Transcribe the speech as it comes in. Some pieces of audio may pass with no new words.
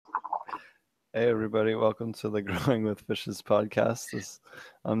Hey everybody, welcome to the Growing with Fishes podcast.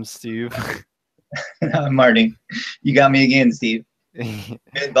 I'm Steve. I'm Marty. You got me again, Steve. and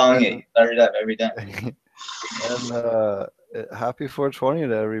Good bong it. You start it up every time. and happy 420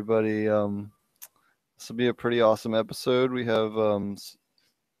 to everybody. This will be a pretty awesome episode. We have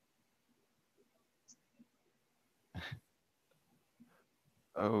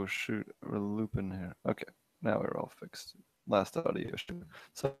oh shoot, we're looping here. Okay, now we're all fixed. Last audio issue.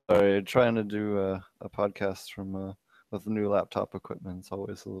 Sorry, trying to do a podcast from with new laptop equipment. It's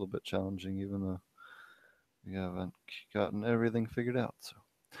always a little bit challenging, even though we haven't gotten everything figured out. So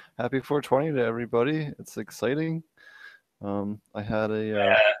happy 420 to everybody. It's exciting. I had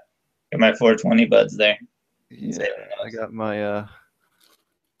Got my 420 buds there. yeah, I got my a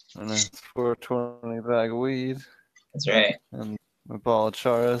nice 420 bag of weed. That's right. And my ball of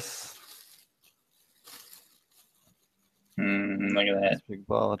Charis. Look at that. Big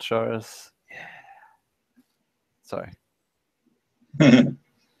ball of Charis. Yeah. Sorry. You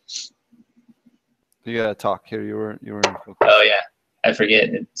gotta talk here. You weren't in focus. Oh yeah, I forget.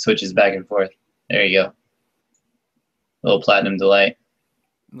 It switches back and forth. There you go. Little platinum delight.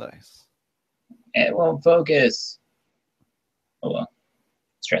 Nice. It won't focus. Oh well.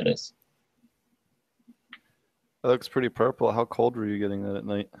 Let's try this. That looks pretty purple. How cold were you getting that at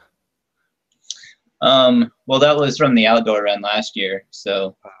night? Well, that was from the outdoor run last year,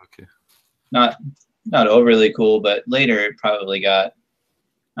 so okay. Not overly cool, but later it probably got,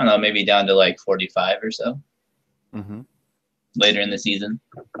 I don't know, maybe down to like 45 or so. Later in the season.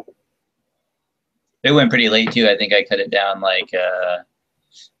 It went pretty late too. I think I cut it down like I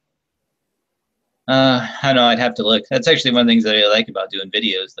don't know, I'd have to look. That's actually one of the things that I like about doing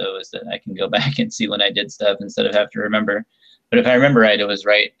videos though, is that I can go back and see when I did stuff instead of have to remember. But if I remember right, it was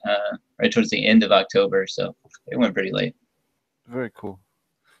right towards the end of October, so it went pretty late. Very cool.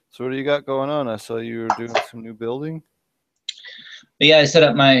 So what do you got going on? I saw you were doing some new building. But yeah, I set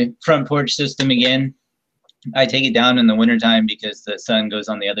up my front porch system again. I take it down in the wintertime because the sun goes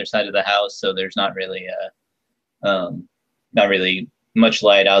on the other side of the house, so there's not really much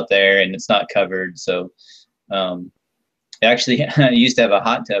light out there, and it's not covered. So actually, I used to have a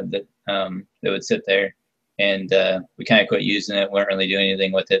hot tub that would sit there, and we kind of quit using it. Weren't really doing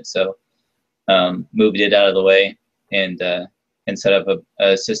anything with it, so moved it out of the way and set up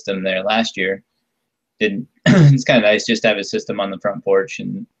a system there last year. It's kind of nice just to have a system on the front porch,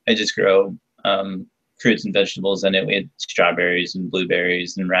 and I just grow fruits and vegetables in it. We had strawberries and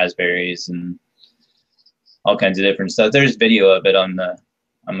blueberries and raspberries and all kinds of different stuff. There's video of it on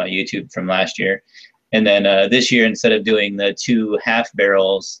my YouTube from last year. And then this year, instead of doing the 2 half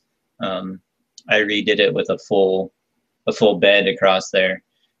barrels, I redid it with a full bed across there.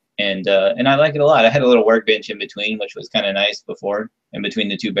 And I like it a lot. I had a little workbench in between, which was kind of nice before, in between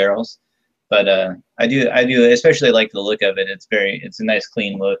the 2 barrels. But I do especially like the look of it. It's a nice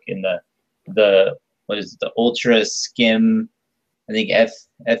clean look. In the what is it, the Ultra Skim, I think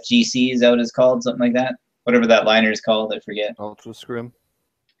FGC, is that what it's called? Something like that. Whatever that liner is called, I forget. Ultra Scrim.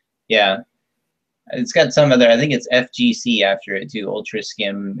 Yeah. It's got some other, I think it's FGC after it too. Ultra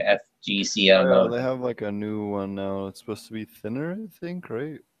Skim FGC. I don't know. They have like a new one now. It's supposed to be thinner, I think,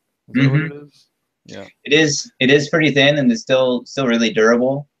 right? Is that what it is? Yeah. It is pretty thin, and it's still really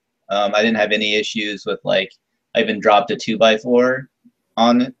durable. I didn't have any issues with, like, I even dropped a 2x4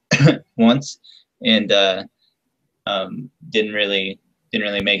 on it once, and didn't really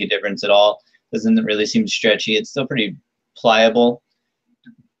make a difference at all. Doesn't really seem stretchy. It's still pretty pliable,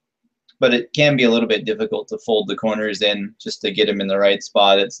 but it can be a little bit difficult to fold the corners in just to get them in the right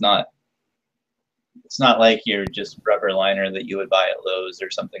spot. It's not like your just rubber liner that you would buy at Lowe's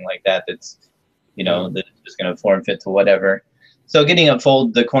or something like that. That's that's just going to form fit to whatever. So getting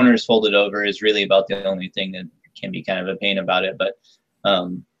the corners folded over is really about the only thing that can be kind of a pain about it. But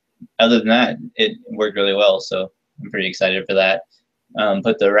other than that, it worked really well. So I'm pretty excited for that.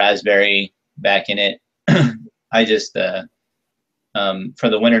 Put the raspberry back in it. I just, for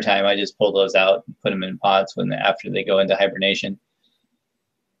the wintertime, I just pull those out and put them in pots after they go into hibernation.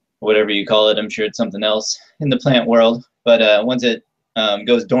 Whatever you call it, I'm sure it's something else in the plant world. But once it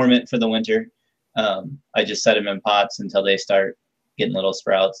goes dormant for the winter, I just set them in pots until they start getting little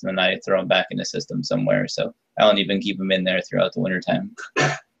sprouts, and then I throw them back in the system somewhere. So I don't even keep them in there throughout the wintertime.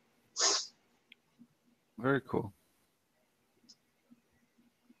 Very cool.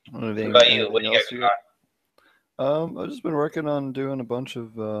 What about you? What do you got going on? I've just been working on doing a bunch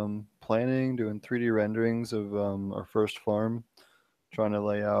of planning, doing 3D renderings of our first farm, trying to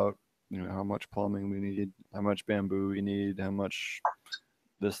lay out, how much plumbing we need, how much bamboo we need, how much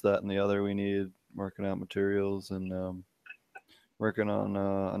this, that, and the other we need, working out materials, and working on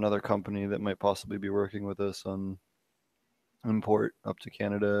another company that might possibly be working with us on import up to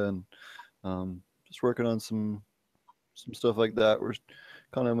Canada, and just working on some stuff like that. We're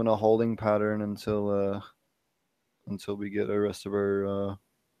kind of in a holding pattern until we get the rest of our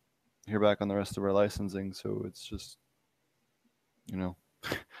hear back on the rest of our licensing. So it's just, you know,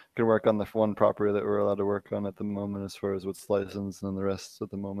 can work on the one property that we're allowed to work on at the moment as far as what's licensed, and the rest at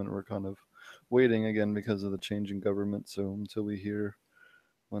the moment we're kind of waiting again because of the change in government. So until we hear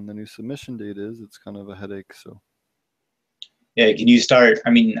when the new submission date is, it's kind of a headache. So Yeah, can you start? I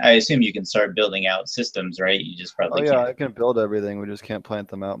mean, I assume you can start building out systems, right? You just probably yeah, can't. I can build everything. We just can't plant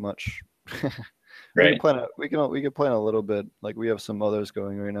them out much. We can Right. plan we can plan a little bit. Like we have some others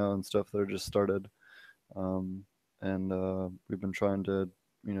going right now and stuff that are just started. Um, and we've been trying to,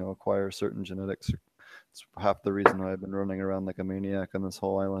 acquire certain genetics. It's half the reason why I've been running around like a maniac on this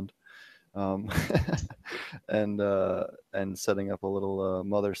whole island. Um, and setting up a little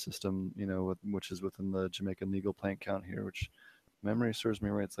mother system, which is within the Jamaican legal plant count here, which memory serves me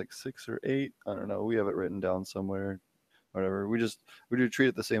right, it's like 6 or 8. I don't know. We have it written down somewhere. Whatever. We do treat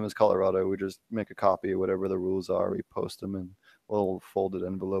it the same as Colorado. We just make a copy of whatever the rules are. We post them in a little folded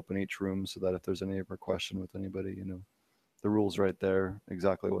envelope in each room so that if there's any ever question with anybody, the rules right there,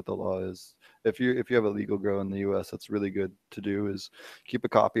 exactly what the law is. If you have a legal grow in the U.S., that's really good to do is keep a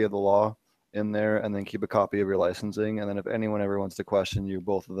copy of the law in there, and then keep a copy of your licensing. And then if anyone ever wants to question you,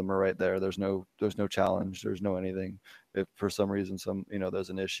 both of them are right there. There's no challenge. There's no anything. If for some reason there's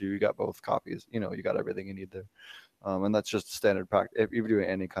an issue, you got both copies. You got everything you need there. And that's just standard practice. If you're doing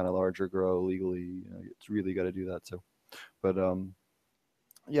any kind of larger grow legally, it's really got to do that. So, but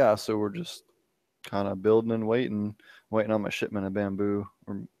yeah. So we're just kind of building and waiting on my shipment of bamboo,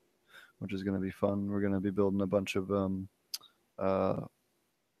 which is going to be fun. We're going to be building a bunch of uh,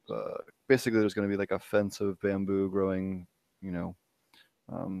 basically there's going to be like a fence of bamboo growing,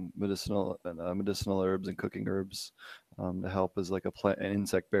 medicinal herbs and cooking herbs to help as like an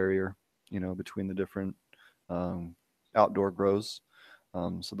insect barrier, between the different outdoor grows.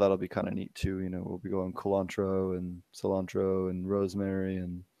 So that'll be kind of neat too. We'll be going culantro and cilantro and rosemary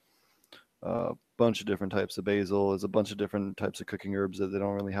and a bunch of different types of basil. There's a bunch of different types of cooking herbs that they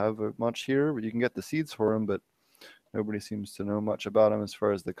don't really have much here, but you can get the seeds for them, but nobody seems to know much about them as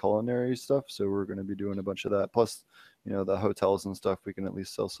far as the culinary stuff. So we're going to be doing a bunch of that. Plus, the hotels and stuff, we can at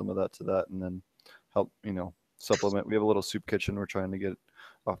least sell some of that to that and then help, supplement. We have a little soup kitchen we're trying to get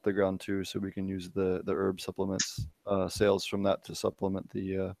off the ground too, so we can use the herb supplements sales from that to supplement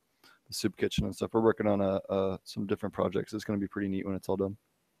the soup kitchen and stuff. We're working on some different projects. It's going to be pretty neat when it's all done.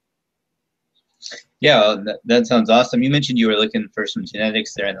 Yeah, that sounds awesome. You mentioned you were looking for some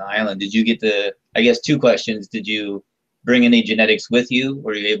genetics there in the island. Did you get I guess 2 questions. Did you bring any genetics with you?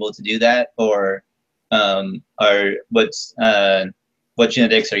 Were you able to do that? Or what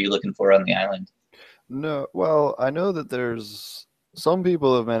genetics are you looking for on the island? No, well, I know that there's some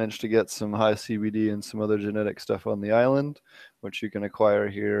people have managed to get some high CBD and some other genetic stuff on the island, which you can acquire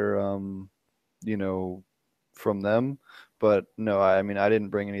here, from them. But no, I mean, I didn't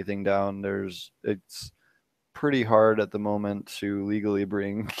bring anything down. It's pretty hard at the moment to legally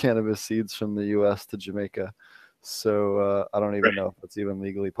bring cannabis seeds from the U.S. to Jamaica. So I don't even know if it's even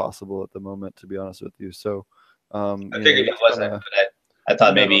legally possible at the moment, to be honest with you. So I figured it wasn't, but I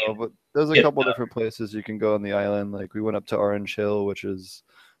thought maybe. But there's a couple different places you can go on the island. Like we went up to Orange Hill, which is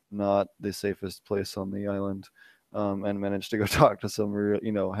not the safest place on the island, and managed to go talk to some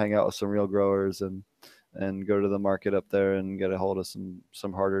real, hang out with some real growers and go to the market up there and get a hold of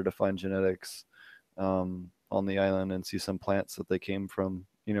some harder to find genetics on the island and see some plants that they came from.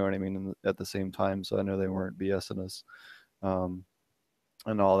 You know what I mean? At the same time, so I know they weren't BSing us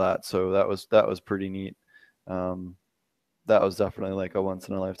and all that. So that was pretty neat. That was definitely like a once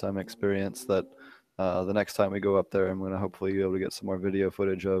in a lifetime experience that the next time we go up there, I'm going to hopefully be able to get some more video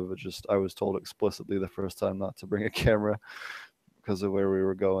footage of. I was told explicitly the first time not to bring a camera because of where we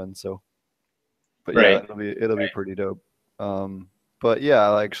were going. So, but yeah, it'll be pretty dope. But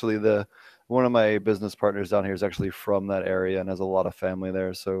yeah, actually one of my business partners down here is actually from that area and has a lot of family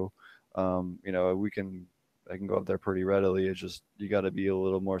there. So, I can go up there pretty readily. It's just, you got to be a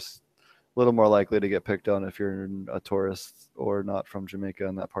little more likely to get picked on if you're a tourist or not from Jamaica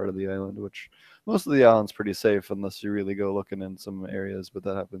and that part of the island, which most of the island's pretty safe unless you really go looking in some areas, but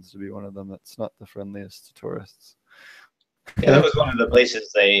that happens to be one of them that's not the friendliest to tourists. Yeah, that was one of the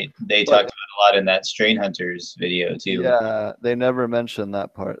places they talked about a lot in that Strain Hunters video too. Yeah, they never mention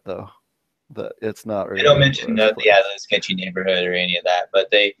that part though. That it's not really. They don't mention the sketchy neighborhood or any of that, but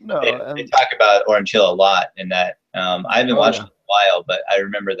they talk about Orange Hill a lot in that. I haven't watched it in a while, but I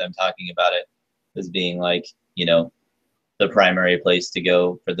remember them talking about it as being like, the primary place to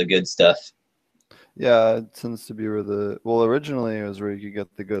go for the good stuff. Yeah, it tends to be where well, originally it was where you could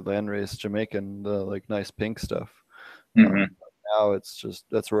get the good landrace Jamaican, the like nice pink stuff. Hmm. Now it's just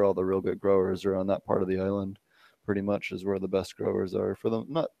that's where all the real good growers are on that part of the island. Pretty much is where the best growers are for them.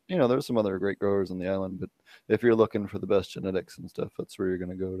 Not, there's some other great growers on the island, but if you're looking for the best genetics and stuff, that's where you're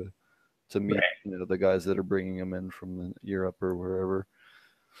going to go to meet, Right. the guys that are bringing them in from Europe or wherever.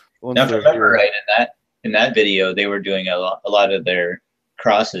 Now, Once if I they're remember here, right, in that video, they were doing a lot of their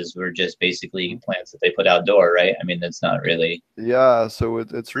crosses were just basically plants that they put outdoor, right? I mean, that's not really yeah. So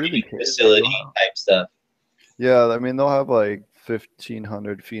it's really breeding crazy. facility type stuff. Yeah, I mean they'll have like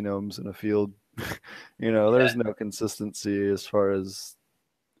 1,500 phenomes in a field. Yeah. There's no consistency as far as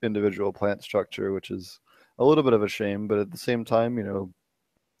individual plant structure, which is a little bit of a shame. But at the same time,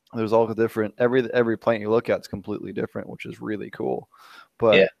 there's all the different every plant you look at is completely different, which is really cool.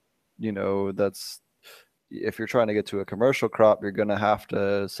 But Yeah. that's if you're trying to get to a commercial crop, you're gonna have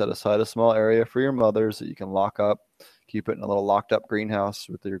to set aside a small area for your mothers that you can lock up, keep it in a little locked up greenhouse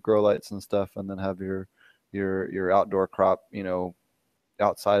with your grow lights and stuff, and then have your outdoor crop,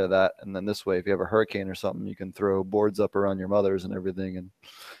 outside of that. And then this way, if you have a hurricane or something, you can throw boards up around your mothers and everything, and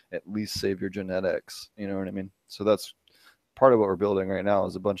at least save your genetics. You know what I mean? So that's part of what we're building right now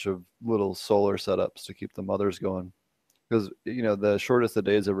is a bunch of little solar setups to keep the mothers going. Because the shortest the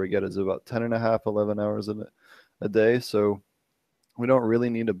days ever get is about 10 and a half, 11 hours a day. So we don't really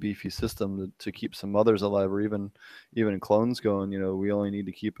need a beefy system to keep some mothers alive, or even clones going. We only need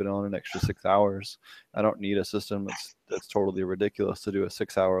to keep it on an extra 6 hours. I don't need a system that's totally ridiculous to do a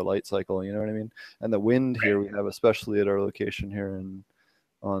 6 hour light cycle. You know what I mean? And the wind here we have, especially at our location here in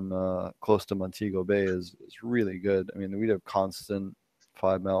on close to Montego Bay, is really good. I mean, we'd have constant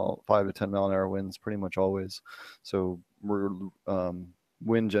 5 to 10 mile an hour winds pretty much always. So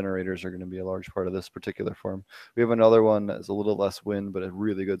wind generators are going to be a large part of this particular farm. We have another one that's a little less wind, but a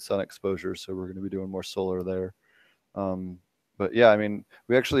really good sun exposure. So we're going to be doing more solar there. But yeah, I mean,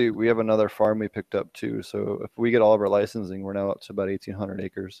 we have another farm we picked up too. So if we get all of our licensing, we're now up to about 1,800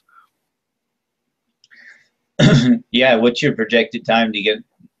 acres. Yeah. What's your projected time to get,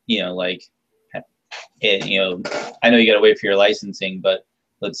 like, I know you got to wait for your licensing, but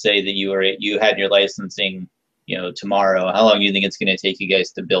let's say that you had your licensing, tomorrow. How long do you think it's going to take you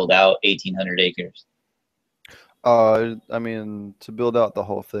guys to build out 1,800 acres? I mean, to build out the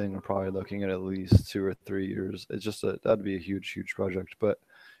whole thing, we're probably looking at least 2 or 3 years. It's just that'd be a huge project. But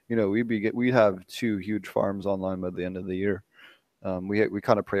we'd have two huge farms online by the end of the year. We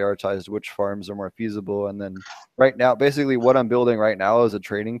kind of prioritized which farms are more feasible, and then right now, basically, what I'm building right now is a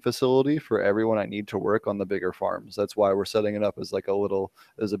training facility for everyone I need to work on the bigger farms. That's why we're setting it up as like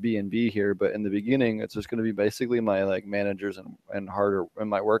as a B&B here. But in the beginning, it's just going to be basically my like managers and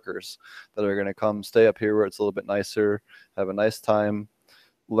my workers that are going to come stay up here where it's a little bit nicer, have a nice time,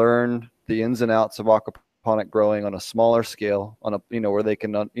 learn the ins and outs of aquaponic growing on a smaller scale, on a where they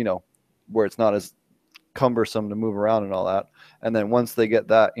can where it's not as cumbersome to move around and all that. And then once they get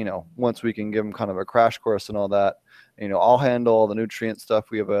that, once we can give them kind of a crash course and all that, I'll handle all the nutrient stuff.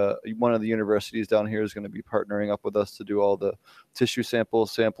 We have one of the universities down here is going to be partnering up with us to do all the tissue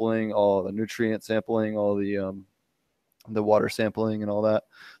sampling, all the nutrient sampling, all the water sampling and all that.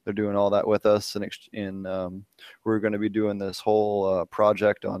 They're doing all that with us, and we're going to be doing this whole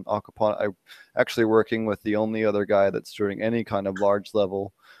project on aquaponic. I'm actually working with the only other guy that's doing any kind of large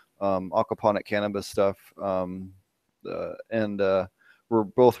level aquaponic cannabis stuff, and we're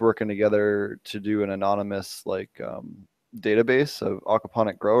both working together to do an anonymous database of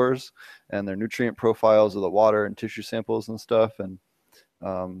aquaponic growers and their nutrient profiles of the water and tissue samples and stuff. And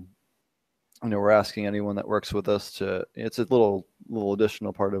um, we're asking anyone that works with us it's a little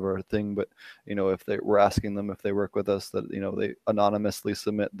additional part of our thing, but we're asking them if they work with us that they anonymously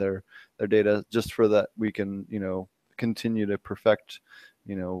submit their data, just for that we can continue to perfect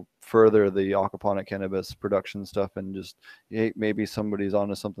further the aquaponic cannabis production stuff. And just maybe somebody's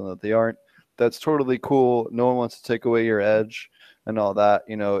onto something that they aren't. That's totally cool. No one wants to take away your edge and all that.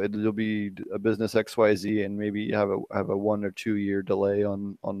 It'll be a business XYZ, and maybe you have a 1 or 2 year delay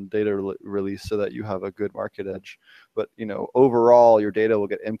on data release so that you have a good market edge. But overall, your data will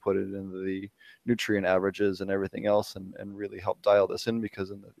get inputted into the nutrient averages and everything else, and really help dial this in,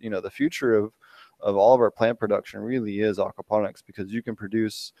 because in the future of all of our plant production really is aquaponics, because you can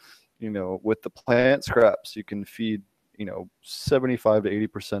produce, with the plant scraps, you can feed 75 to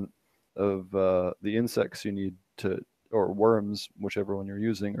 80% of the insects you need or worms, whichever one you're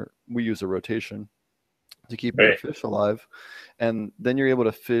using, or we use a rotation to keep your Right. fish alive. And then you're able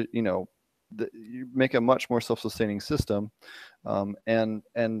to fit, you make a much more self-sustaining system. And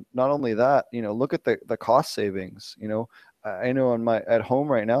not only that, look at the cost savings. I know at home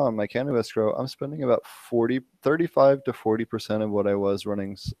right now on my cannabis grow, I'm spending about 35 to 40% of what I was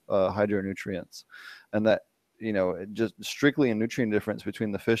running hydro nutrients, and that, just strictly a nutrient difference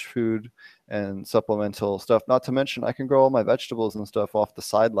between the fish food and supplemental stuff. Not to mention, I can grow all my vegetables and stuff off the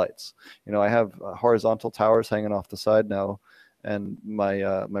side lights. I have horizontal towers hanging off the side now, and my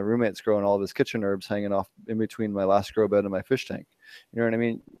roommate's growing all of his kitchen herbs hanging off in between my last grow bed and my fish tank. You know what I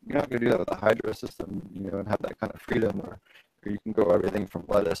mean? You're not gonna do that with a hydro system, and have that kind of freedom, or you can grow everything from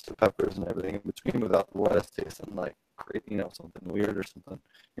lettuce to peppers and everything in between without the lettuce tasting like, something weird or something.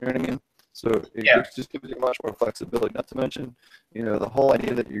 You know what I mean? So just gives you much more flexibility. Not to mention, the whole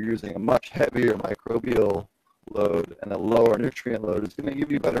idea that you're using a much heavier microbial load and a lower nutrient load is going to give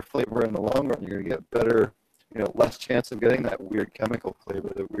you better flavor in the long run. You're going to get better, less chance of getting that weird chemical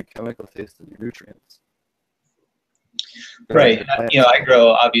flavor, the weird chemical taste of your nutrients. Right. I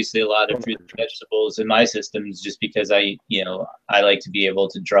grow obviously a lot of fruits and vegetables in my systems just because I like to be able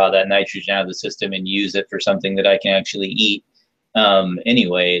to draw that nitrogen out of the system and use it for something that I can actually eat.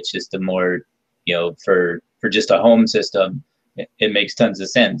 Anyway, it's just a more, for just a home system, it makes tons of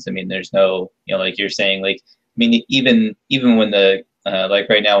sense. I mean, there's no, like you're saying, like, I mean, even when the, like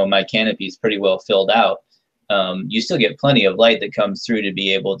right now when my canopy is pretty well filled out, you still get plenty of light that comes through to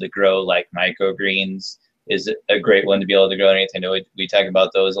be able to grow like microgreens is a great one to be able to grow underneath. I know we talk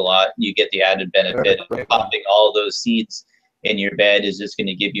about those a lot. You get the added benefit of popping all those seeds in your bed is just going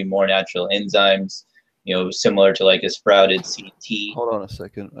to give you more natural enzymes, similar to like a sprouted seed tea. Hold on a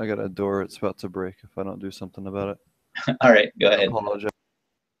second. I got a door. It's about to break if I don't do something about it. All right, go ahead.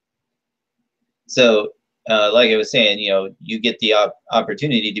 So like I was saying, you get the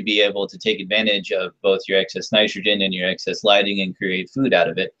opportunity to be able to take advantage of both your excess nitrogen and your excess lighting and create food out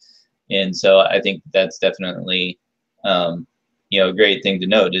of it. And so I think that's definitely, a great thing to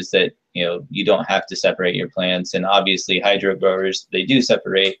note is that, you don't have to separate your plants. And obviously hydro growers, they do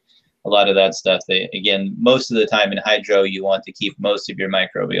separate a lot of that stuff. Again, most of the time in hydro, you want to keep most of your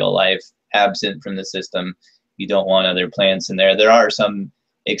microbial life absent from the system. You don't want other plants in there. There are some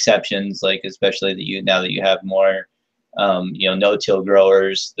exceptions, like especially now that you have more, no-till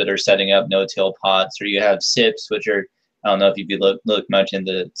growers that are setting up no-till pots, or you have SIPs, which are, I don't know if you look much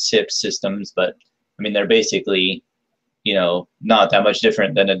into SIP systems, but I mean, they're basically, not that much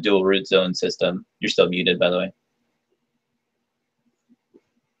different than a dual root zone system. You're still muted, by the way.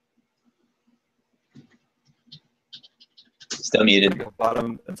 Still muted.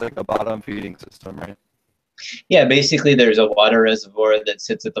 It's like a bottom feeding system, right? Yeah, basically there's a water reservoir that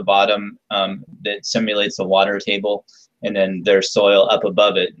sits at the bottom that simulates a water table, and then there's soil up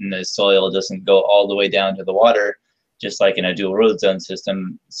above it, and the soil doesn't go all the way down to the water, just like in a dual root zone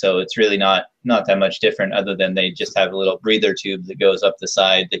system. So it's really not that much different, other than they just have a little breather tube that goes up the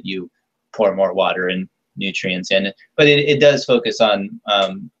side that you pour more water and nutrients in. But it does focus on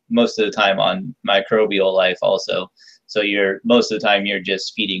most of the time on microbial life also. So most of the time you're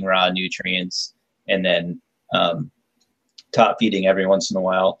just feeding raw nutrients and then top feeding every once in a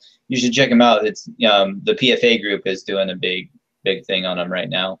while. You should check them out. It's the PFA group is doing a big thing on them right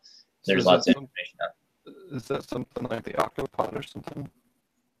now. There's lots of information out. Is that something like the Octopod or something?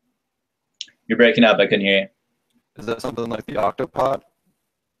 You're breaking up. I couldn't hear you. Is that something like the Octopod?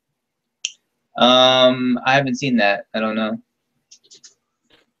 I haven't seen that. I don't know.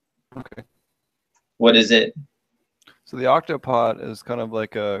 Okay. What is it? So the Octopod is kind of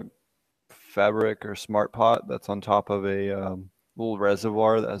like a fabric or smart pot that's on top of a little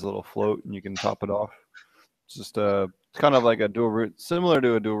reservoir that has a little float, and you can top it off. It's just it's kind of like a dual root, similar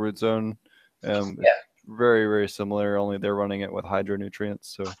to a dual root zone. Yeah. Very, very similar, only they're running it with hydro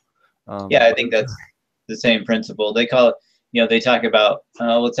nutrients. So yeah, I think that's the same principle. They call it, they talk about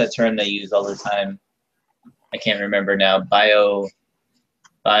what's that term they use all the time? I can't remember now. I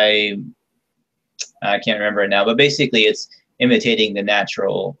can't remember it now, but basically it's imitating the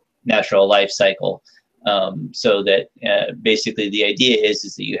natural life cycle. So that basically the idea is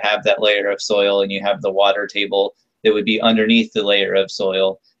that you have that layer of soil and you have the water table that would be underneath the layer of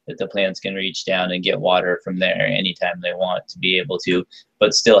soil that the plants can reach down and get water from there anytime they want to be able to,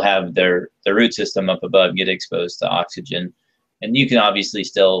 but still have their root system up above get exposed to oxygen. And you can obviously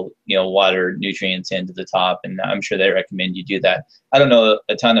still, water nutrients into the top, and I'm sure they recommend you do that. I don't know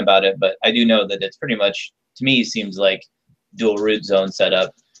a ton about it, but I do know that it's pretty much, to me, seems like dual root zone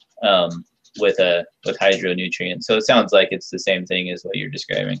setup with hydro nutrients. So it sounds like it's the same thing as what you're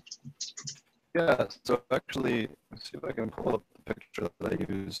describing. Yeah, so actually, let's see if I can pull up the picture that I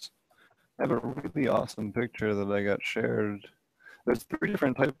used. I have a really awesome picture that I got shared. There's 3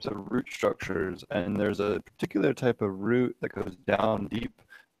 different types of root structures, and there's a particular type of root that goes down deep.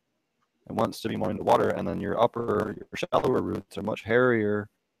 and wants to be more into water, and then your shallower roots are much hairier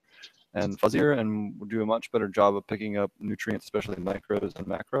and fuzzier and will do a much better job of picking up nutrients, especially micros and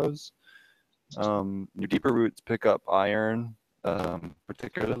macros. Your deeper roots pick up iron,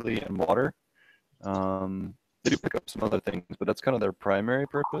 particularly in water. They do pick up some other things, but that's kind of their primary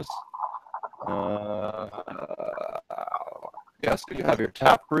purpose. Yeah, so you have your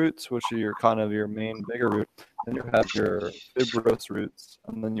tap roots, which are your kind of your main bigger root. Then you have your fibrous roots,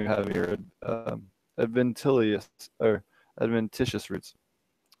 and then you have your adventitious roots,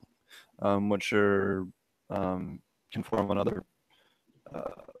 which are can form another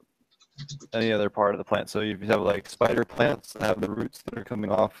any other part of the plant. So if you have like spider plants that have the roots that are coming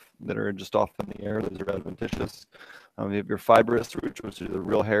off, that are just off in the air, those are adventitious. You have your fibrous roots, which are the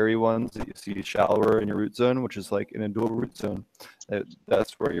real hairy ones that you see shallower in your root zone, which is like in a dual root zone.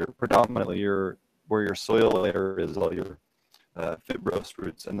 That's where you're predominantly where your soil layer is, all your fibrous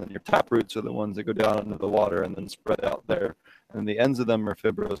roots. And then your tap roots are the ones that go down into the water and then spread out there. And the ends of them are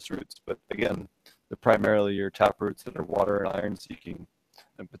fibrous roots. But again, they're primarily your tap roots that are water and iron seeking.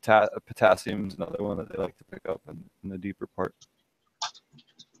 And potassium is another one that they like to pick up in the deeper part.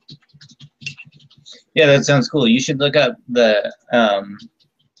 Yeah, that sounds cool. You should look up the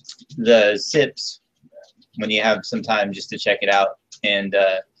SIPs when you have some time just to check it out. And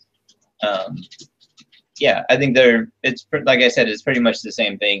yeah, I think it's like I said, it's pretty much the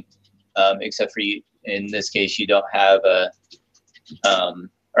same thing, except for you. In this case, you don't have a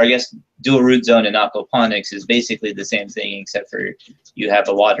or I guess dual root zone in aquaponics is basically the same thing, except for you have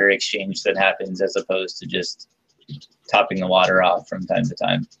a water exchange that happens as opposed to just topping the water off from time to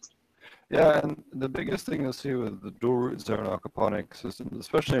time. Yeah, and the biggest thing you'll see with the dual root zone aquaponic systems,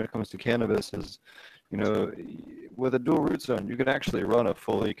 especially when it comes to cannabis, is, you know, with a dual root zone, you can actually run a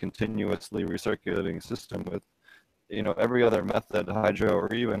fully continuously recirculating system with, you know, every other method, hydro,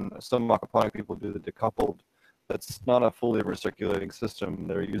 or even some aquaponic people do the decoupled. That's not a fully recirculating system.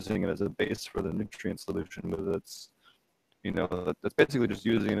 They're using it as a base for the nutrient solution, but it's, you know, that's basically just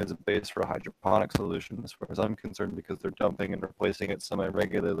using it as a base for a hydroponic solution as far as I'm concerned, because they're dumping and replacing it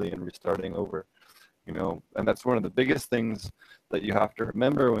semi-regularly and restarting over, you know. And that's one of the biggest things that you have to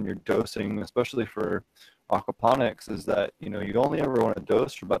remember when you're dosing, especially for aquaponics, is that, you know, you only ever want to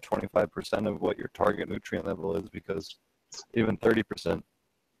dose for about 25% of what your target nutrient level is, because even 30%,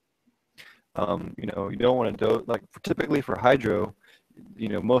 you know, you don't want to dose, like typically for hydro, you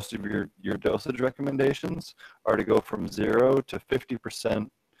know, most of your dosage recommendations are to go from 0 to 50%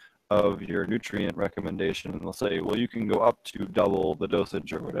 of your nutrient recommendation. And they'll say, well, you can go up to double the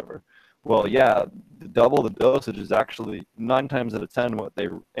dosage or whatever. Well, yeah, double the dosage is actually 9 times out of 10 what they,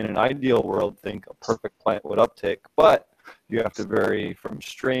 in an ideal world, think a perfect plant would uptake. But you have to vary from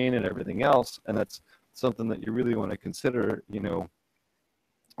strain and everything else. And that's something that you really want to consider, you know.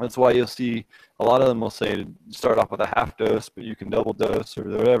 That's why you'll see a lot of them will say to start off with a half dose, but you can double dose or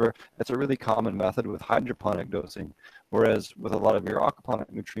whatever. That's a really common method with hydroponic dosing. Whereas with a lot of your aquaponic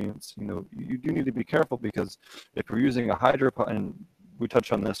nutrients, you know, you do need to be careful, because if you're using a hydroponic, and we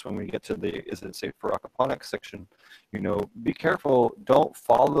touch on this when we get to the is it safe for aquaponics section, you know, be careful. Don't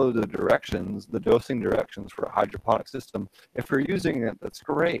follow the directions, the dosing directions for a hydroponic system. If you're using it, that's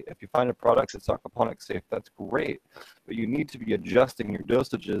great. If you find a product that's aquaponic safe, that's great. But you need to be adjusting your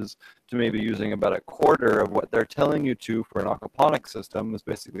dosages to maybe using about a quarter of what they're telling you to for an aquaponic system, is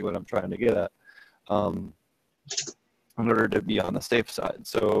basically what I'm trying to get at, in order to be on the safe side.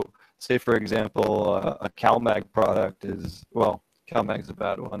 So say, for example, a CalMag product is, well, CalMag's a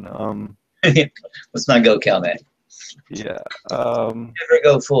bad one. Let's not go CalMag. Yeah. Never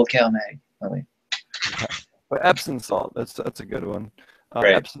go full CalMag. Yeah. But Epsom salt, that's a good one.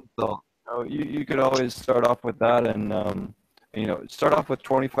 Right. Epsom salt. You could always start off with that, and you know, start off with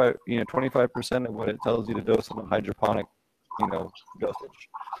 25% of what it tells you to dose on a hydroponic, you know, dosage,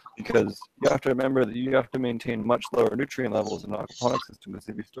 because you have to remember that you have to maintain much lower nutrient levels in an aquaponic system. Because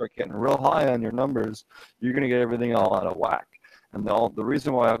if you start getting real high on your numbers, you're going to get everything all out of whack. And the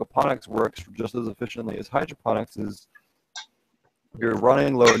reason why aquaponics works just as efficiently as hydroponics is you're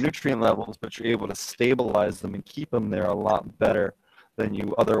running lower nutrient levels, but you're able to stabilize them and keep them there a lot better than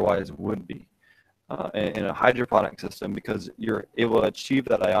you otherwise would be in a hydroponic system, because you're able to achieve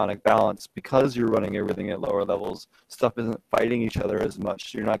that ionic balance because you're running everything at lower levels. Stuff isn't fighting each other as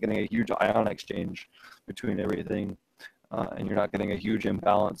much. You're not getting a huge ion exchange between everything, and you're not getting a huge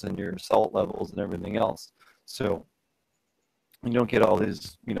imbalance in your salt levels and everything else. So you don't get all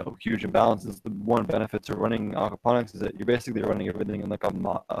these, you know, huge imbalances. The one benefit to running aquaponics is that you're basically running everything in like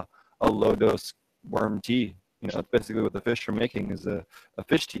a low dose worm tea. You know, it's basically what the fish are making is a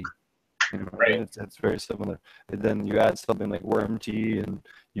fish tea. You know, Right. it's very similar. And then you add something like worm tea and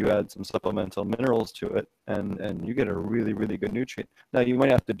you add some supplemental minerals to it, and you get a really, really good nutrient. Now, you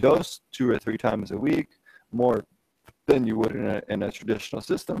might have to dose 2 or 3 times a week more than you would in a traditional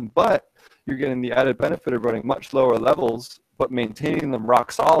system, but you're getting the added benefit of running much lower levels, but maintaining them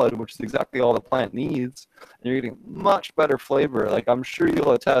rock solid, which is exactly all the plant needs. And you're getting much better flavor. Like, I'm sure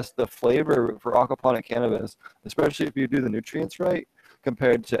you'll attest, the flavor for aquaponic cannabis, especially if you do the nutrients right,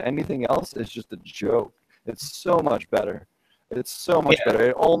 compared to anything else, is just a joke. It's so much better. It's so much better.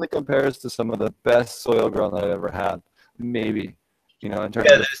 It only compares to some of the best soil grown that I've ever had, maybe, you know, in terms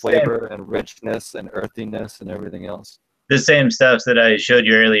Yeah, of flavor and richness and earthiness and everything else. the same stuff that I showed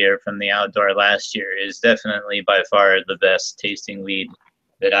you earlier from the outdoor last year is definitely by far the best tasting weed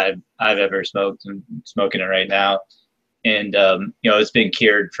that I've ever smoked, and smoking it right now. And you know, it's been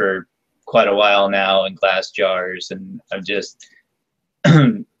cured for quite a while now in glass jars, and I've just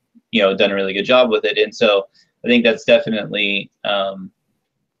you know, done a really good job with it. And so I think that's definitely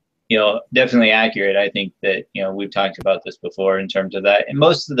you know, definitely accurate. I think that, you know, we've talked about this before in terms of that. And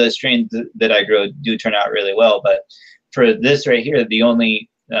most of the strains that I grow do turn out really well. But for this right here, the only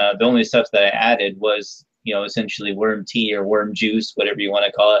stuff that I added was, you know, essentially worm tea or worm juice, whatever you want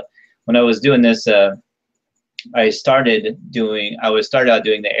to call it. When I was doing this, I started out doing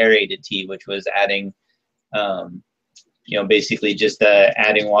the aerated tea, which was adding, you know, basically just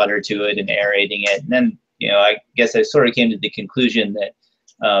adding water to it and aerating it. And then, you know, I guess I sort of came to the conclusion that,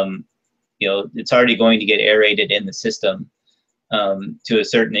 you know, it's already going to get aerated in the system to a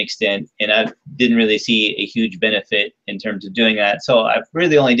certain extent, and I didn't really see a huge benefit in terms of doing that. So I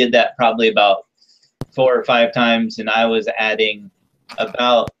really only did that probably about 4 or 5 times, and I was adding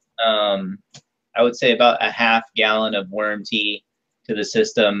about, I would say about a half gallon of worm tea to the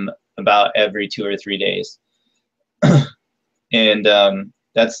system about every 2 or 3 days. And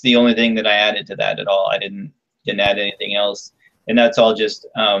that's the only thing that I added to that at all. I didn't add anything else. And that's all just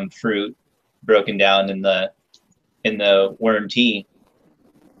fruit broken down in the worm tea.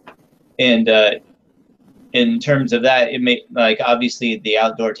 And in terms of that, it may, like, obviously the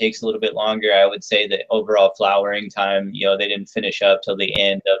outdoor takes a little bit longer. I would say that overall flowering time, you know, they didn't finish up till the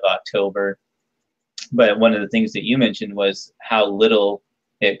end of October. But one of the things that you mentioned was how little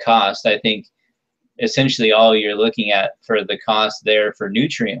it cost. I think essentially all you're looking at for the cost there for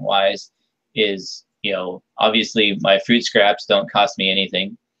nutrient wise is, you know, obviously my fruit scraps don't cost me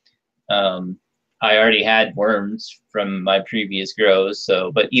anything. I already had worms from my previous grows,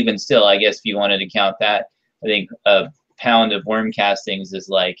 so, but even still, I guess if you wanted to count that, I think a pound of worm castings is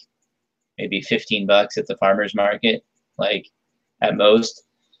like maybe $15 at the farmer's market, like at most.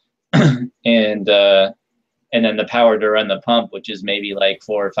 And then the power to run the pump, which is maybe like $4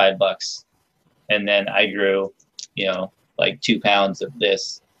 or $5. And then I grew, you know, like 2 pounds of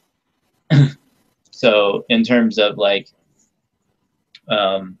this. So in terms of like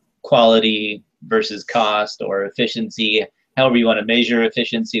quality versus cost or efficiency, however you want to measure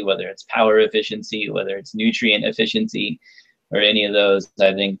efficiency, whether it's power efficiency, whether it's nutrient efficiency, or any of those,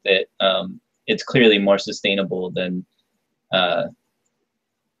 I think that it's clearly more sustainable than I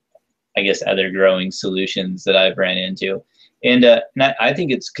guess other growing solutions that I've ran into. And I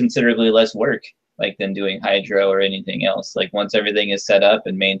think it's considerably less work, like, than doing hydro or anything else. Like, once everything is set up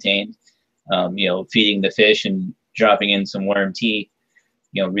and maintained, you know, feeding the fish and dropping in some worm tea,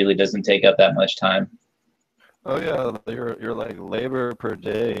 you know, really doesn't take up that much time. Oh yeah, your like labor per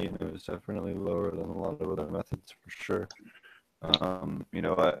day, you know, is definitely lower than a lot of other methods for sure. You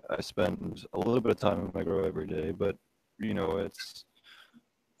know, I spend a little bit of time in my grow every day, but you know, it's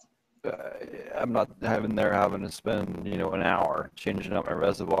I'm not having to spend, you know, an hour changing out my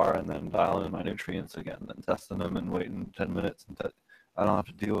reservoir and then dialing in my nutrients again, then testing them and waiting 10 minutes. And I don't have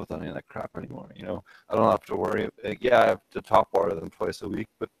to deal with any of that crap anymore. You know, I don't have to worry. Yeah, I have to top water them twice a week,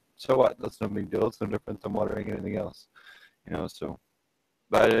 but so what? That's no big deal. It's no different than watering anything else. You know, so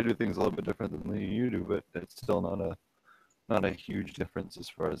but I do things a little bit different than you do, but it's still not a huge difference as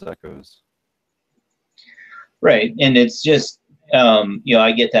far as that goes. Right, and it's just you know,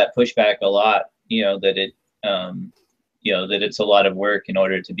 I get that pushback a lot. You know, that you know, that it's a lot of work in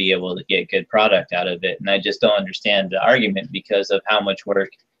order to be able to get good product out of it, and I just don't understand the argument because of how much work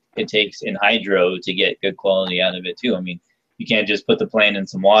it takes in hydro to get good quality out of it too. I mean, you can't just put the plant in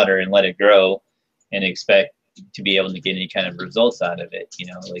some water and let it grow and expect to be able to get any kind of results out of it. You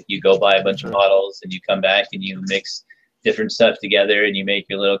know, like, you go buy a bunch of bottles and you come back and you mix different stuff together and you make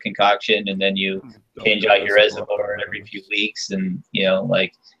your little concoction, and then you change out your reservoir every few weeks. And, you know,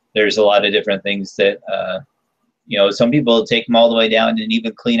 like, there's a lot of different things that, you know, some people take them all the way down and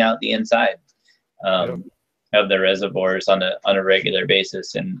even clean out the inside. of the reservoirs on a regular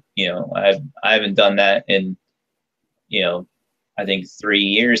basis. And I haven't done that in I think 3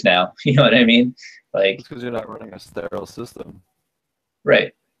 years now. You know what I mean? Like, It's because you're not running a sterile system.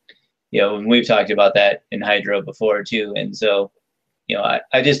 right. And we've talked about that in hydro before too. And so,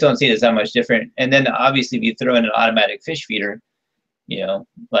 I just don't see it as that much different. And then obviously if you throw in an automatic fish feeder,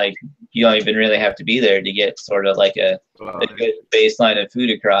 like you don't even really have to be there to get sort of like a good baseline of food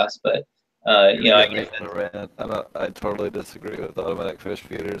across. But I totally disagree with automatic fish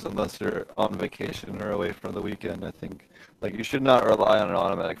feeders unless you're on vacation or away from the weekend. I think like you should not rely on an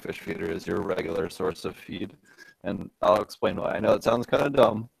automatic fish feeder as your regular source of feed. And I'll explain why. I know it sounds kind of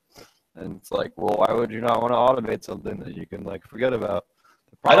dumb. And it's like, well, why would you not want to automate something that you can like forget about?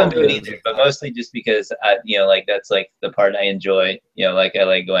 I don't do it either, but mostly just because like that's like the part I enjoy. Like I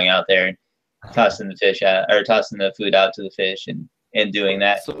like going out there and tossing the fish out or tossing the food out to the fish and doing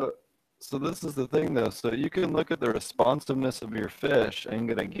that. So this is the thing though. So you can look at the responsiveness of your fish and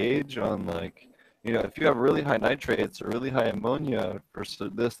get a gauge on like, if you have really high nitrates or really high ammonia for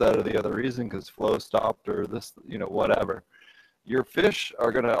this, that, or the other reason because flow stopped or this, whatever. Your fish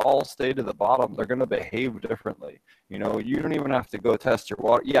are going to all stay to the bottom. They're going to behave differently. You don't even have to go test your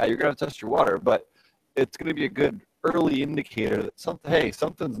water. Yeah, you're going to test your water, but it's going to be a good early indicator that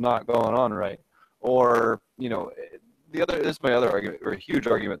something's not going on right. Or, this is my other argument, or a huge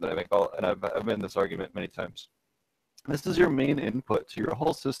argument that I make, and I've made this argument many times. This is your main input to your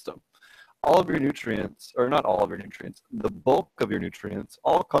whole system. All of your nutrients, or not all of your nutrients, the bulk of your nutrients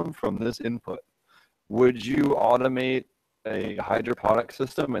all come from this input. Would you automate a hydroponic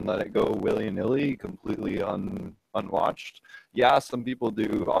system and let it go willy-nilly, completely unwatched? Yeah, some people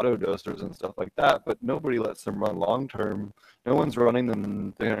do auto dosers and stuff like that, but nobody lets them run long-term. No one's running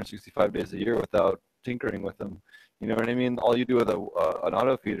them 365 days a year without tinkering with them. You know what I mean? All you do with an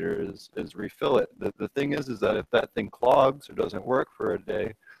auto feeder is refill it. The thing is that if that thing clogs or doesn't work for a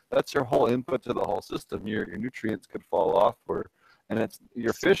day, that's your whole input to the whole system. Your nutrients could fall off, and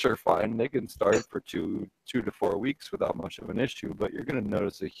your fish are fine. They can starve for 2 to 4 weeks without much of an issue, but you're going to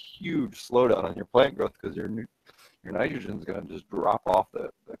notice a huge slowdown on your plant growth because your nitrogen is going to just drop off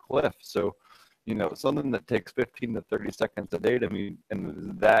the cliff. So, something that takes 15 to 30 seconds a day to me and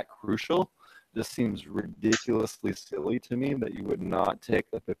is that crucial just seems ridiculously silly to me that you would not take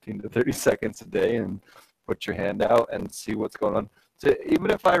the 15 to 30 seconds a day and put your hand out and see what's going on. So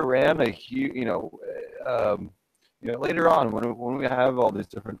even if I ran a huge, later on when we have all these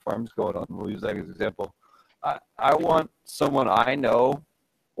different farms going on, we'll use that as an example. I want someone I know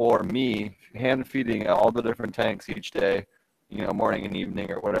or me hand feeding all the different tanks each day, morning and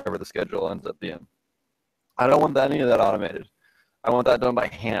evening or whatever the schedule ends up being. I don't want any of that automated. I want that done by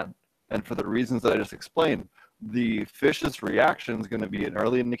hand. And for the reasons that I just explained, the fish's reaction is going to be an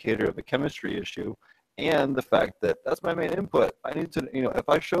early indicator of a chemistry issue. And the fact that that's my main input. I need to, if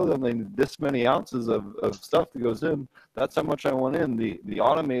I show them they need this many ounces of stuff that goes in, that's how much I want in. The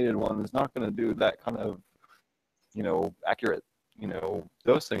automated one is not going to do that kind of, accurate,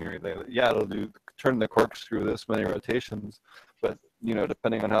 dosing or anything. Yeah, it'll turn the corkscrew this many rotations, but,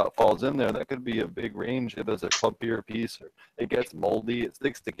 depending on how it falls in there, that could be a big range. It does a clumpier piece, or it gets moldy, it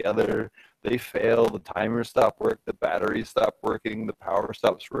sticks together, they fail, the timers stop working, the batteries stop working, the power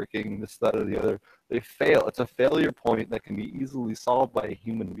stops working, this, that, or the other. They fail. It's a failure point that can be easily solved by a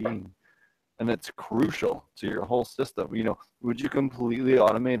human being. And it's crucial to your whole system. Would you completely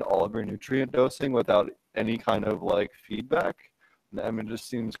automate all of your nutrient dosing without any kind of feedback? I mean, it just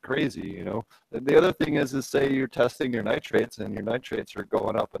seems crazy, The other thing is say you're testing your nitrates and your nitrates are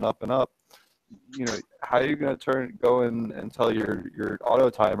going up and up and up. How are you going to go in and tell your auto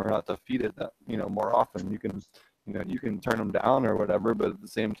timer not to feed it that, more often? You can turn them down or whatever, but at the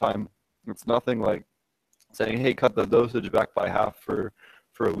same time, it's nothing like saying, hey, cut the dosage back by half for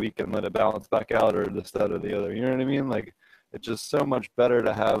a week and let it balance back out or this, that, or the other. You know what I mean? It's just so much better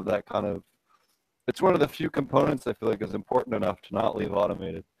to have that kind of, it's one of the few components I feel like is important enough to not leave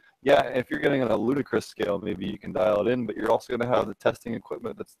automated. Yeah, if you're getting on a ludicrous scale, maybe you can dial it in, but you're also going to have the testing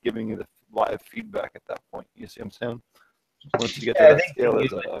equipment that's giving you the live feedback at that point. You see what I'm saying? Once you get to that scale,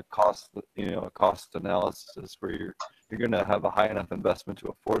 there's a cost, a cost analysis where you're going to have a high enough investment to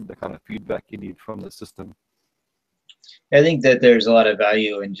afford the kind of feedback you need from the system. I think that there's a lot of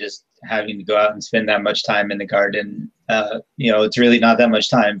value in just having to go out and spend that much time in the garden. It's really not that much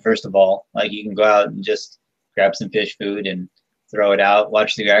time, first of all. Like you can go out and just grab some fish food and throw it out,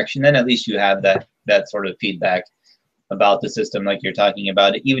 watch the reaction. Then at least you have that sort of feedback about the system like you're talking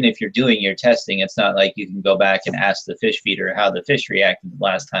about. Even if you're doing your testing, it's not like you can go back and ask the fish feeder how the fish reacted the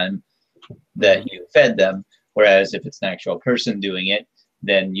last time that you fed them. Whereas if it's an actual person doing it,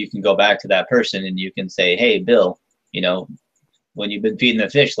 then you can go back to that person and you can say, hey, Bill, you know, when you've been feeding the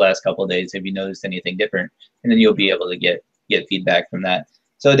fish the last couple of days, have you noticed anything different? And then you'll be able to get feedback from that.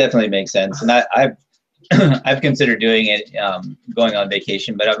 So it definitely makes sense. And I've I've considered doing it, going on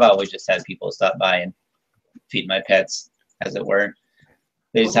vacation, but I've always just had people stop by and feed my pets, as it were.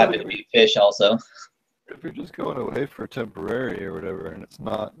 They just happen to be fish also. If you're just going away for temporary or whatever, and it's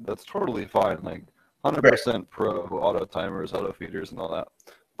not, that's totally fine. Like 100% pro auto timers, auto feeders, and all that.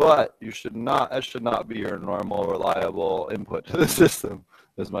 But you should not. That should not be your normal, reliable input to the system.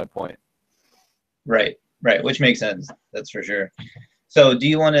 Is my point. Right, right, which makes sense. That's for sure. So, do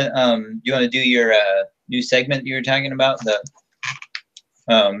you want to do your new segment you were talking about,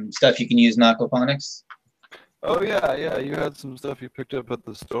 the stuff you can use in aquaponics? Oh yeah. You had some stuff you picked up at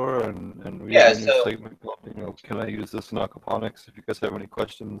the store, and we Yeah, have a new segment called, can I use this in aquaponics? If you guys have any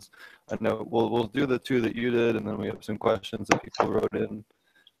questions, I know we'll do the two that you did, and then we have some questions that people wrote in.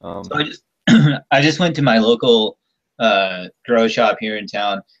 So I just went to my local grow shop here in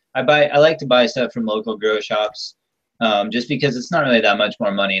town. I like to buy stuff from local grow shops, just because it's not really that much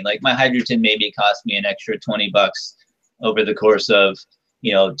more money. Like my Hydroton maybe cost me an extra $20 over the course of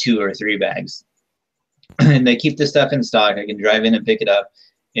 2 or 3 bags. And they keep the stuff in stock. I can drive in and pick it up,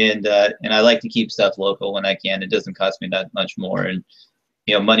 and I like to keep stuff local when I can. It doesn't cost me that much more, and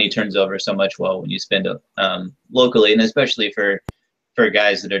money turns over so much well when you spend it locally, and especially for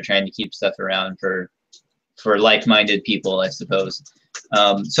guys that are trying to keep stuff around for like-minded people, I suppose.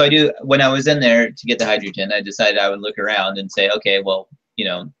 So when I was in there to get the Hydroton, I decided I would look around and say, okay, well,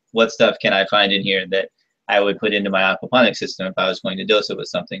 what stuff can I find in here that I would put into my aquaponics system if I was going to dose it with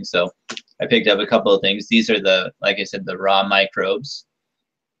something. So I picked up a couple of things. These are like I said, the raw microbes.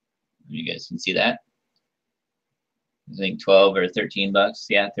 You guys can see that. I think 12 or $13.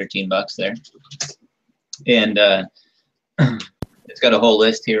 Yeah, $13 there. And it's got a whole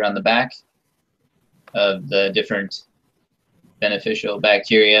list here on the back of the different beneficial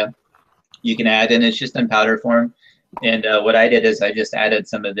bacteria you can add, and it's just in powder form. And what I did is I just added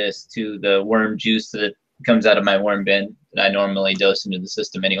some of this to the worm juice that comes out of my worm bin that I normally dose into the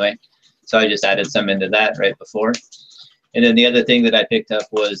system anyway. So I just added some into that right before. And then the other thing that I picked up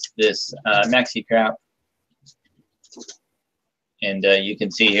was this Maxi Crap. And you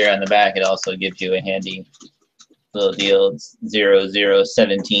can see here on the back, it also gives you a handy little deal. It's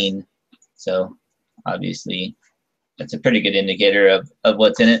 0017. So obviously that's a pretty good indicator of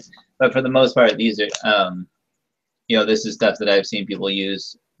what's in it. But for the most part, these are, this is stuff that I've seen people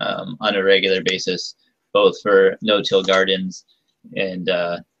use on a regular basis, both for no-till gardens and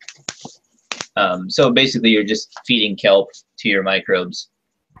so basically you're just feeding kelp to your microbes.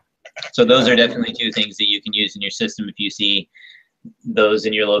 So those are definitely two things that you can use in your system if you see those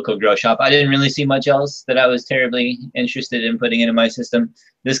in your local grow shop. I didn't really see much else that I was terribly interested in putting into my system.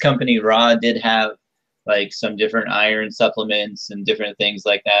 This company, Raw, did have like some different iron supplements and different things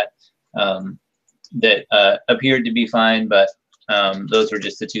like that that appeared to be fine, but those were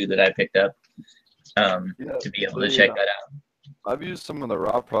just the two that I picked up to be able to check that out. I've used some of the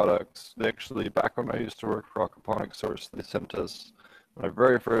Raw products. They actually, back when I used to work for Aquaponics Source, they sent us, when I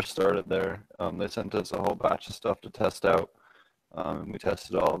very first started there, they sent us a whole batch of stuff to test out. And we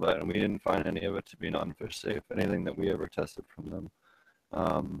tested all of that, and we didn't find any of it to be non-fish safe, anything that we ever tested from them.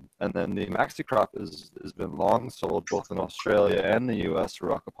 And then the Maxi Crop has been long sold both in Australia and the US for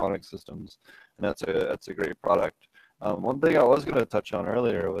aquaponics systems, and that's a great product. One thing I was going to touch on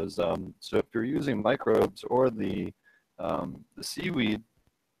earlier was, so if you're using microbes or the seaweed,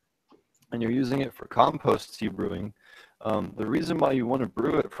 and you're using it for compost tea brewing, the reason why you want to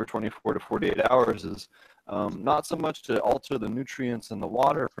brew it for 24 to 48 hours is not so much to alter the nutrients in the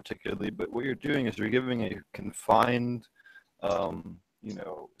water particularly, but what you're doing is you're giving a confined,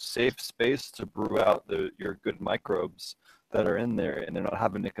 safe space to brew out your good microbes that are in there, and they're not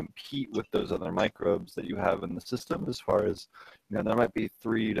having to compete with those other microbes that you have in the system. As far as, there might be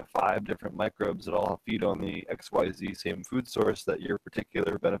 3 to 5 different microbes that all feed on the XYZ same food source that your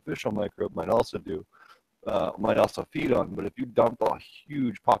particular beneficial microbe might also feed on. But if you dump a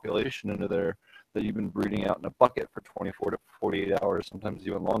huge population into there that you've been breeding out in a bucket for 24 to 48 hours, sometimes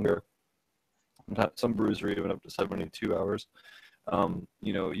even longer, some brews are even up to 72 hours,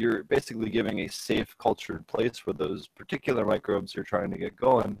 you're basically giving a safe cultured place for those particular microbes you're trying to get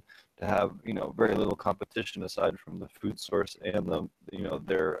going to have, very little competition aside from the food source and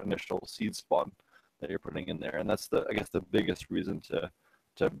their initial seed spawn that you're putting in there. And that's I guess the biggest reason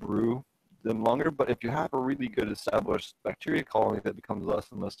to brew them longer. But if you have a really good established bacteria colony, that becomes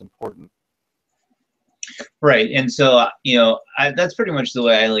less and less important. Right. And so, that's pretty much the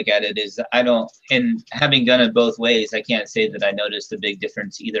way I look at it is I don't, and having done it both ways, I can't say that I noticed a big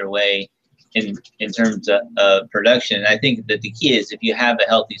difference either way in terms of production. I think that the key is if you have a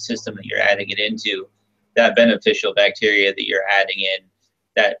healthy system that you're adding it into, that beneficial bacteria that you're adding in,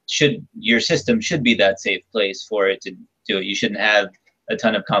 your system should be that safe place for it to do it. You shouldn't have a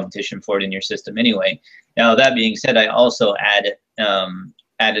ton of competition for it in your system anyway. Now, that being said, I also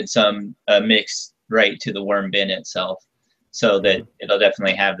added some mix right to the worm bin itself, so that it'll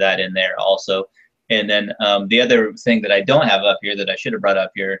definitely have that in there also. And then the other thing that I don't have up here that I should have brought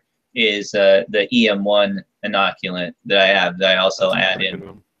up here is the EM1 inoculant that I have that I also add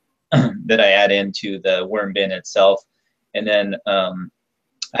in that I add into the worm bin itself. And then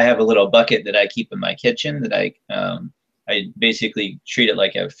I have a little bucket that I keep in my kitchen that I basically treat it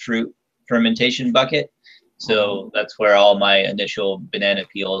like a fruit fermentation bucket. So that's where all my initial banana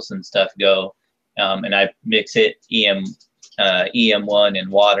peels and stuff go. And I mix it EM1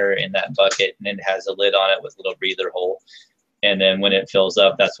 and water in that bucket, and it has a lid on it with a little breather hole. And then when it fills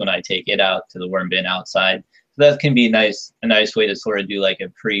up, that's when I take it out to the worm bin outside. So that can be a nice way to sort of do like a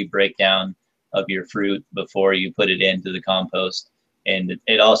pre-breakdown of your fruit before you put it into the compost. And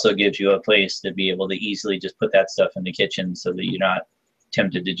it also gives you a place to be able to easily just put that stuff in the kitchen so that you're not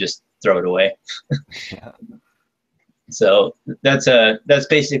tempted to just throw it away. Yeah. So that's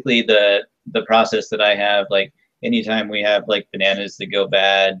basically the process that I have. Like anytime we have like bananas that go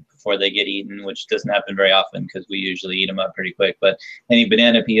bad before they get eaten, which doesn't happen very often because we usually eat them up pretty quick, but any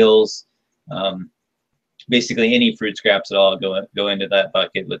banana peels, basically any fruit scraps at all go into that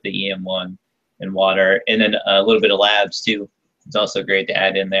bucket with the EM1 and water, and then a little bit of labs too. It's also great to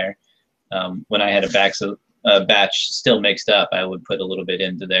add in there. When I had a batch still mixed up, I would put a little bit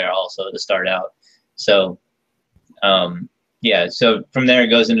into there also to start out. So yeah, so from there it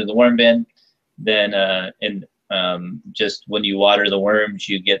goes into the worm bin. Then just when you water the worms,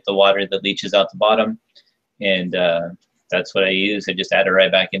 you get the water that leaches out the bottom, and that's what I use. I just add it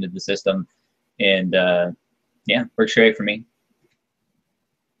right back into the system, and yeah, works great for me.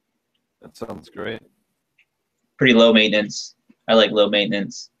 That sounds great. Pretty low maintenance. I like low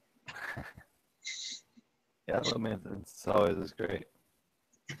maintenance. Yeah, low maintenance always is great.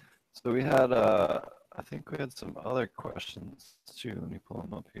 So we had, I think we had some other questions too. Let me pull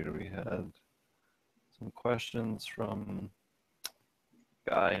them up here. We had some questions from a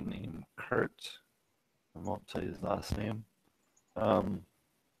guy named Kurt. I won't tell you his last name.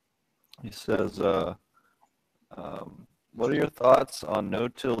 He says, what are your thoughts on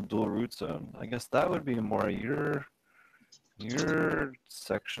no-till dual root zone? I guess that would be more your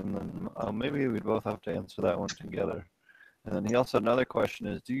section than maybe we'd both have to answer that one together. And then he also had another question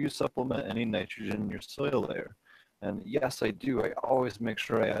is, do you supplement any nitrogen in your soil layer? And yes, I do. I always make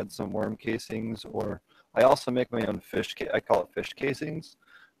sure I add some worm casings, or I also make my own fish, I call it fish casings,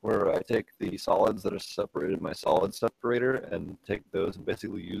 where I take the solids that are separated in my solid separator and take those and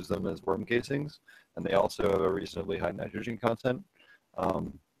basically use them as worm casings. And they also have a reasonably high nitrogen content.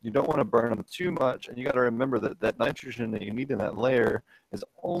 You don't want to burn them too much, and you got to remember that nitrogen that you need in that layer is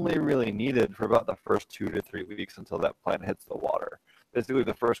only really needed for about the first 2 to 3 weeks until that plant hits the water. Basically,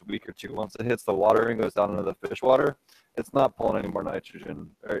 the first week or two, once it hits the water and goes down into the fish water, it's not pulling any more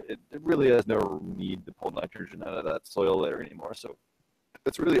nitrogen. Or it really has no need to pull nitrogen out of that soil layer anymore. So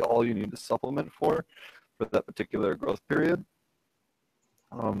it's really all you need to supplement for that particular growth period.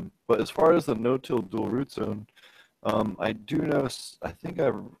 But as far as the no-till dual root zone, I do know, I think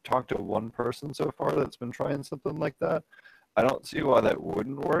I've talked to one person so far that's been trying something like that. I don't see why that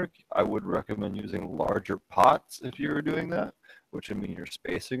wouldn't work. I would recommend using larger pots if you were doing that, which would mean your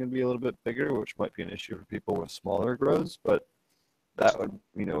spacing would be a little bit bigger, which might be an issue for people with smaller grows. But that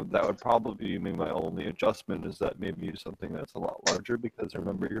would probably be my only adjustment, is that maybe use something that's a lot larger, because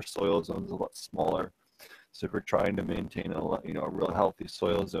remember, your soil zone is a lot smaller. So if you're trying to maintain a real healthy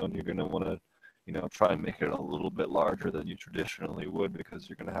soil zone, you're going to want to try and make it a little bit larger than you traditionally would, because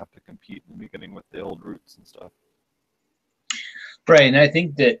you're going to have to compete in the beginning with the old roots and stuff. Right, and I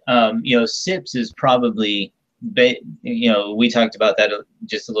think that SIPs is probably, we talked about that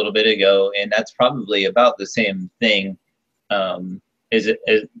just a little bit ago, and that's probably about the same thing.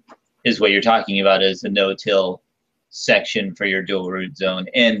 Is what you're talking about, is a no-till section for your dual root zone,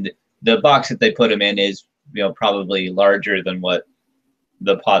 and the box that they put them in is probably larger than what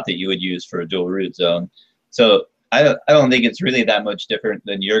the pot that you would use for a dual root zone. So I don't think it's really that much different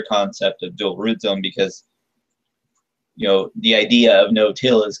than your concept of dual root zone, because the idea of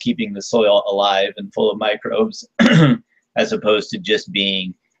no-till is keeping the soil alive and full of microbes as opposed to just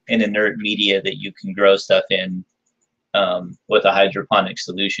being an inert media that you can grow stuff in with a hydroponic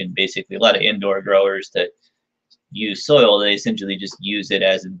solution. Basically, a lot of indoor growers that use soil, they essentially just use it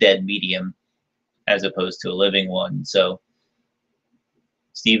as a dead medium as opposed to a living one. So,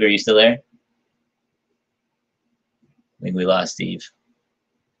 Steve, are you still there? I think we lost Steve.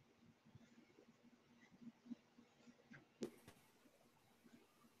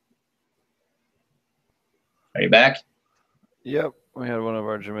 Are you back? Yep, we had one of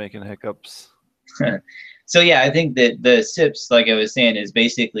our Jamaican hiccups. So yeah, I think that the SIPs, like I was saying, is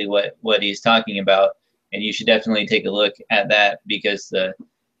basically what he's talking about, and you should definitely take a look at that, because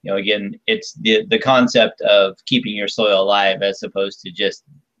again, it's the concept of keeping your soil alive as opposed to just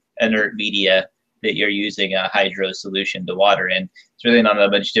inert media that you're using a hydro solution to water in. It's really not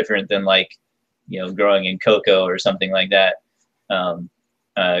that much different than like growing in cocoa or something like that,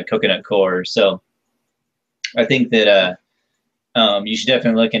 coconut coir. So I think that you should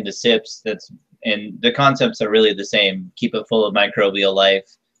definitely look into SIPs. And the concepts are really the same. Keep it full of microbial life,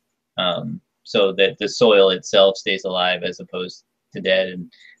 so that the soil itself stays alive as opposed to dead.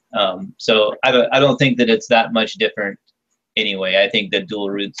 And so I don't think that it's that much different anyway. I think the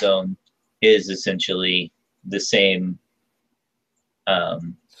dual root zone is essentially the same,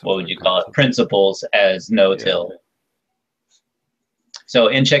 what would you call it, principles as no-till. Yeah. So,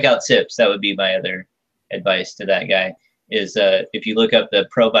 and check out SIPs. That would be my other advice to that guy, is if you look up the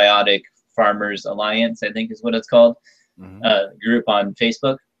Probiotic Farmers Alliance, I think is what it's called, group on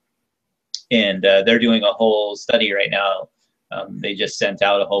Facebook. And they're doing a whole study right now. They just sent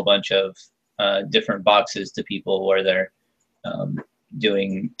out a whole bunch of different boxes to people where they're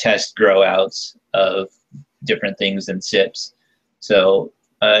doing test grow outs of different things in SIPs. So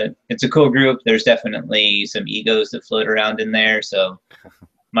it's a cool group. There's definitely some egos that float around in there. So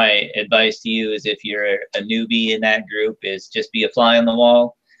my advice to you is, if you're a newbie in that group, is just be a fly on the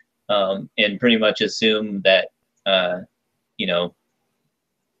wall, and pretty much assume that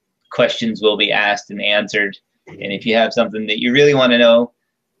questions will be asked and answered. And if you have something that you really want to know,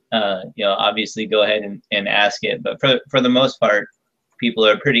 obviously go ahead and ask it. But for the most part, people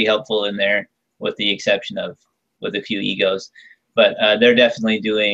are pretty helpful in there, with the exception of with a few egos. But they're definitely doing